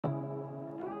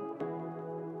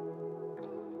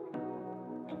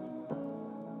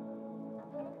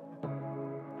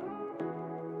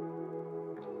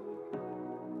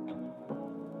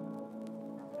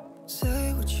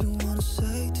Say what you wanna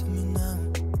say to me now.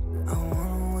 I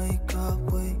wanna wake up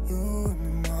with you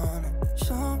in the morning.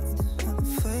 Show me there's nothing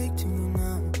fake to me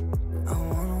now. I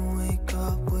wanna wake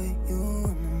up with you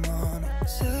in the morning.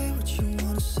 Say what you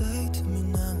wanna say to me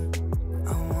now.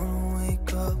 I wanna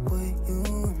wake up with you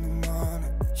in the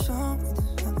morning. Show me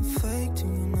there's nothing fake to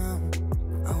me now.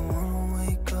 I wanna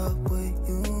wake up with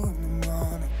you in the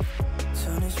morning.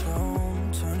 Turn this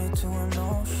room, turn it to an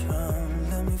ocean.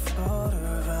 Let me float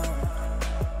around.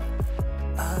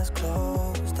 Eyes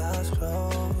closed,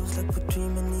 like we're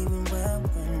dreaming even when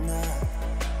we're not.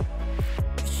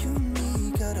 You and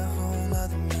me got a whole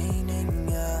other meaning,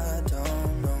 I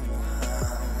don't know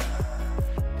how.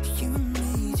 You and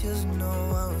me just know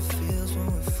how it feels when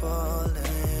we're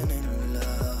falling in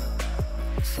love.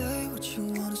 Say what you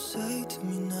wanna say to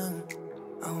me now.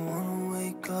 I wanna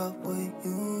wake up with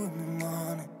you in the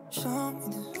morning. Show me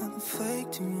there's nothing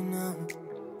fake to me now.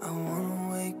 I wanna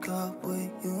wake up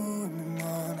with you in the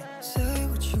morning. Say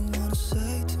what you wanna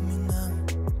say to me now.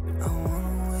 I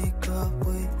wanna wake up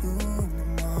with you in the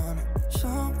morning.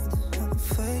 Show me there's nothing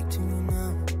fake to me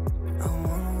now. I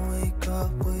wanna wake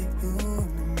up with you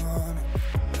in the morning.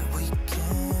 We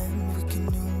can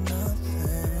do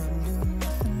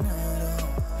nothing at all.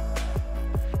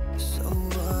 So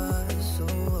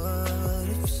what,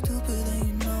 if you're stupid then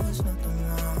you know it's nothing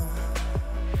wrong.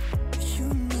 You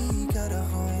and me got a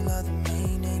whole other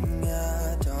meaning,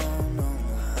 I don't know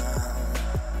how.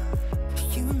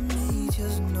 You and me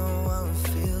just know how it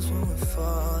feels when we're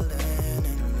falling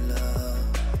in love.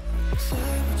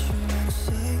 Say what you wanna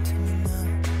say to me now.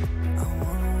 I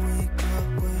wanna wake up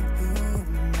with you in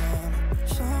the morning.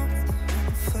 Show me there's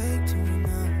nothing fake to me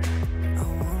now. I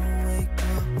wanna wake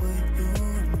up with you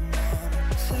in the morning.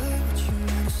 Say what you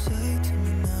wanna say to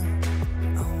me now.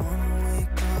 I wanna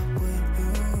wake up with you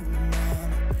in the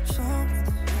morning. Show me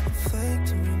there's nothing fake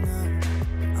to me now.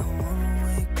 I wanna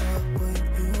wake up with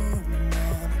you in the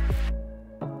morning.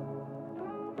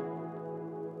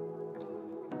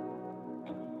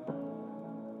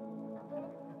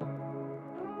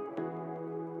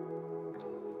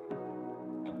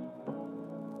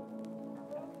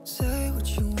 Say what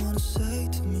you wanna say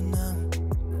to me now.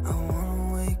 I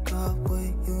wanna wake up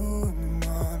with you in the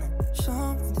morning.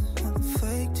 Show me there's nothing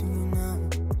fake to me now.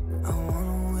 I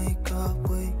wanna wake up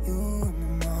with you in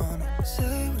the morning.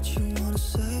 Say what you wanna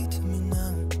say to me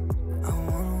now. I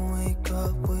wanna wake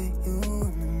up with you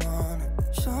in the morning.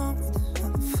 Show me there's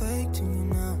nothing fake to me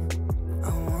now. I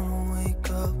wanna wake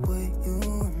up with you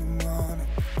in the morning.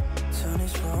 Turn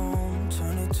this room,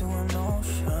 turn it to an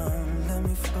ocean. Let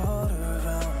me float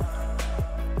around.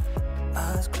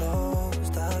 Eyes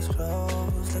closed,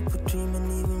 like we're dreaming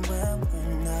even when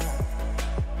we're not.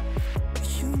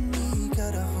 You and me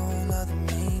got a whole other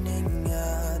meaning,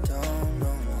 I don't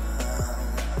know how.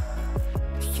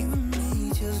 You and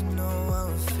me just know how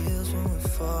it feels when we're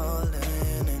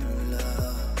falling in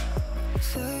love.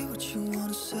 Say what you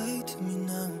wanna say to me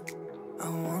now. I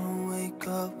wanna wake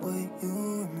up with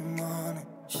you in the morning.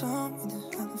 Show me there's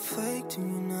nothing fake to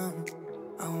me now.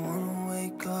 I wanna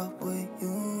wake up with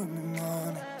you in the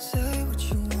morning. Say what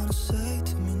you wanna say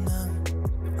to me now.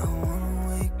 I wanna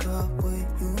wake up with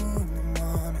you in the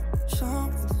morning. Show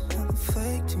me there's nothing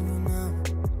fake to me now.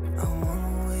 I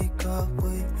wanna wake up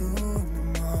with you in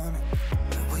the morning.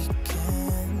 We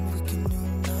can do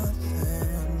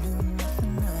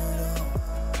nothing at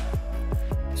all.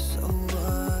 So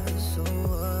what,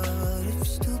 if you're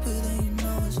stupid then you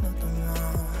know it's nothing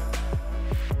wrong.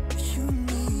 You and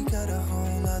me got a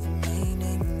whole other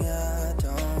meaning, I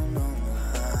don't know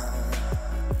how.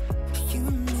 You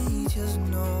and me just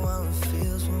know how it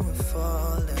feels when we're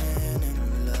falling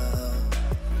in love.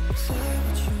 Say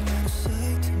what you wanna say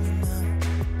to me now.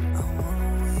 I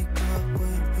wanna wake up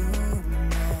with you in the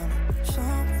morning.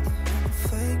 Show me there's nothing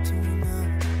fake to me now.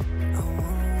 I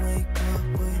wanna wake up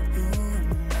with you in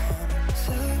the morning.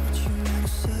 Say what you wanna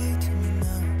say to me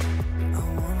now. I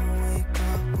wanna wake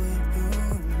up with you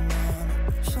in the morning.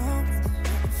 Show me there's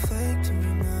nothing fake to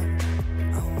me now.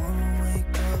 I wanna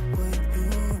wake up with you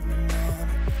in the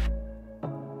morning.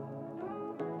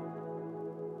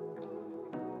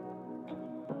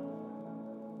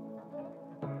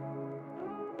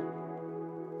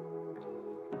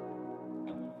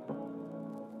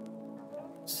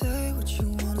 Say what you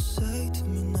wanna say to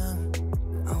me now.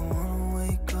 I wanna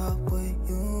wake up with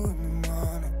you in the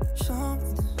morning. Show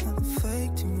me there's nothing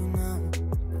fake to me now.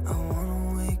 I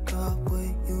wanna wake up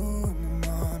with you in the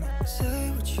morning.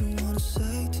 Say what you wanna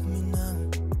say to me now.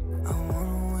 I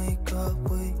wanna wake up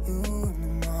with you in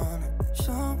the morning.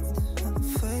 Show me there's nothing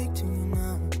fake to me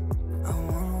now. I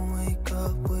wanna wake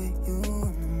up with you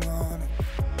in the morning.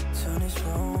 Turn this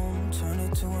room,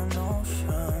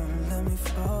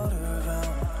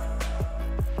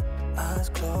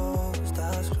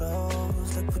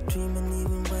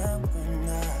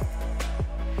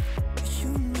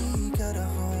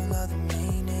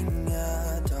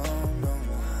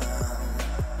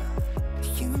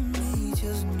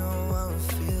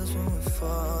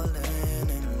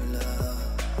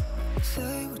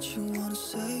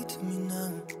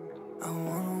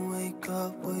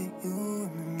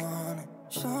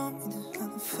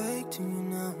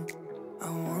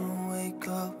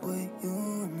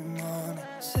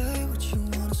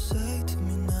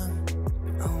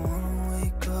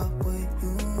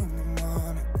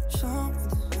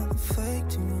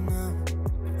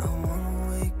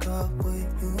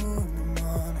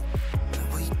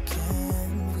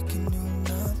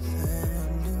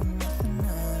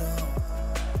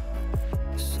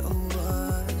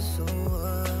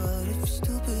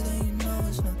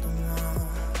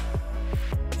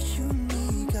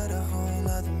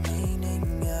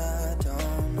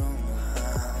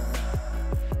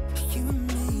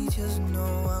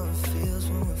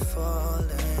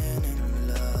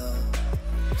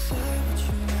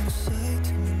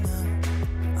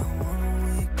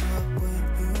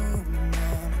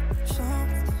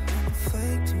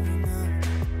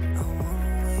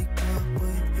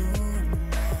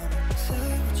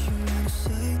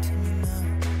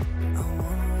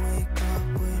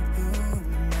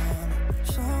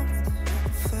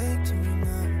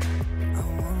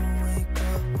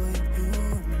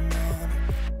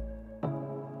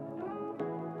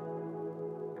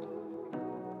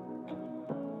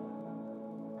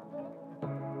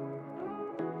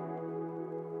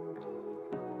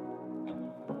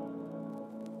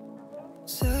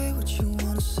 Say what you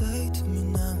wanna say to me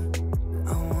now.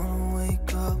 I wanna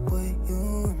wake up with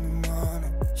you in the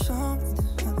morning. Show me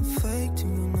there's nothing fake to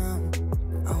me now.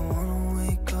 I wanna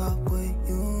wake up with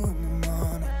you in the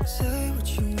morning. Say what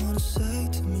you wanna say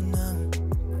to me now.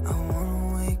 I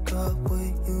wanna wake up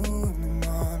with you in the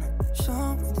morning.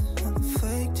 Show me there's nothing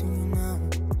fake to me now.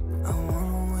 I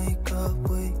wanna wake up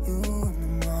with you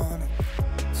in the morning.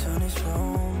 Turn this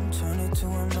room, turn it to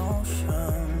an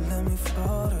ocean. Let me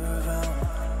float around.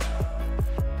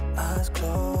 Eyes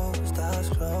closed,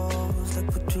 like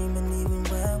we're dreaming even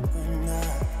when we're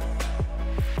not.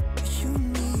 You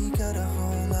and me got a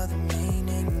whole other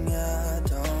meaning, I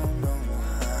don't know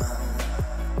how.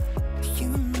 You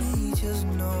and me just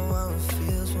know how it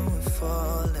feels when we're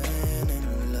falling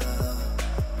in love.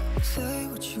 Say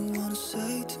what you wanna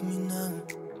say to me now.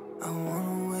 I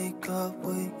wanna wake up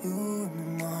with you in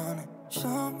the morning.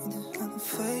 Show me there's nothing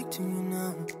fake to me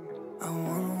now. I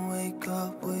wanna wake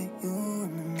up